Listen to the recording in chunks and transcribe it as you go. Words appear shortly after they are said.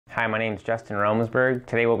Hi, my name is Justin Romsberg.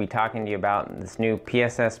 Today we'll be talking to you about this new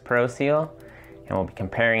PSS PRO Seal, and we'll be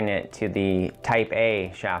comparing it to the Type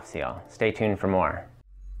A shaft seal. Stay tuned for more.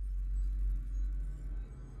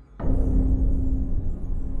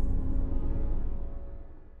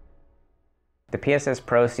 The PSS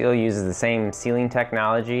PRO Seal uses the same sealing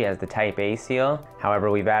technology as the Type A seal.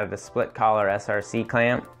 However, we've added a split collar SRC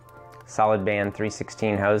clamp, solid band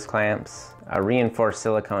 3/16 hose clamps, a reinforced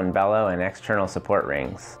silicone bellow, and external support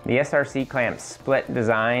rings. The SRC clamp's split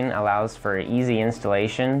design allows for easy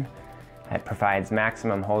installation. It provides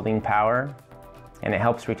maximum holding power, and it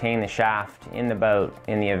helps retain the shaft in the boat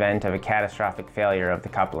in the event of a catastrophic failure of the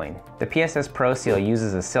coupling. The PSS PRO Seal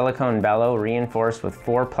uses a silicone bellow reinforced with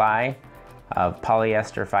 4-ply of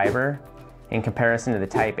polyester fiber in comparison to the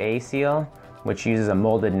Type A seal, which uses a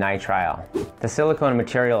molded nitrile. The silicone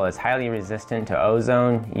material is highly resistant to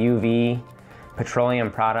ozone, UV,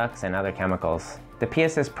 petroleum products, and other chemicals. The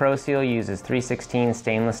PSS PRO Seal uses 3/16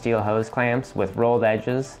 stainless steel hose clamps with rolled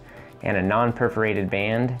edges and a non-perforated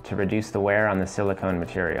band to reduce the wear on the silicone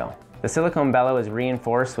material. The silicone bellow is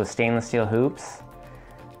reinforced with stainless steel hoops.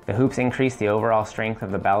 The hoops increase the overall strength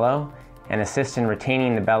of the bellow and assist in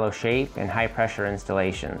retaining the bellow shape in high pressure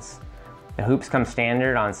installations. The hoops come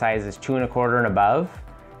standard on sizes 2 1/4 and above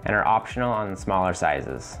and are optional on the smaller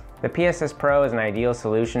sizes. The PSS PRO is an ideal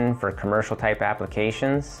solution for commercial type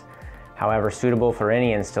applications, however suitable for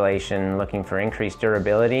any installation looking for increased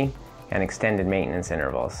durability and extended maintenance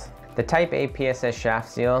intervals. The Type A PSS shaft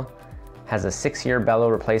seal has a 6-year bellow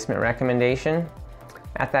replacement recommendation.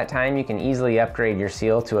 At that time, you can easily upgrade your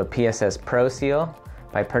seal to a PSS PRO Seal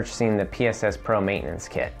by purchasing the PSS PRO maintenance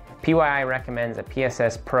kit. PYI recommends a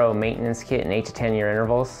PSS PRO maintenance kit in 8 to 10 year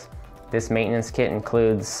intervals. This maintenance kit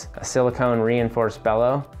includes a silicone reinforced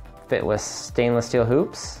bellow fit with stainless steel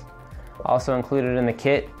hoops. Also included in the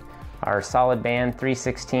kit are solid band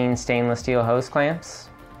 3/16 stainless steel hose clamps,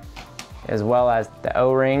 as well as the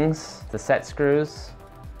O-rings, the set screws,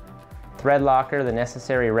 thread locker, the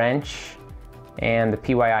necessary wrench, and the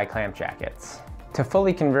PYI clamp jackets. To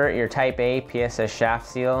fully convert your Type A PSS shaft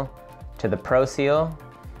seal to the PRO Seal,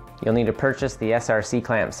 you'll need to purchase the SRC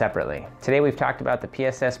clamp separately. Today we've talked about the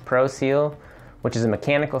PSS PRO Seal, which is a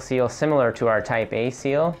mechanical seal similar to our Type A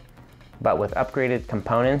seal, but with upgraded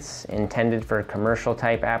components intended for commercial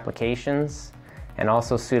type applications and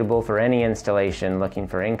also suitable for any installation looking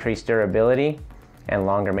for increased durability and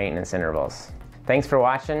longer maintenance intervals. Thanks for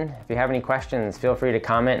watching. If you have any questions, feel free to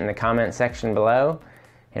comment in the comment section below.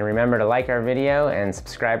 And remember to like our video and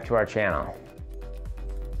subscribe to our channel.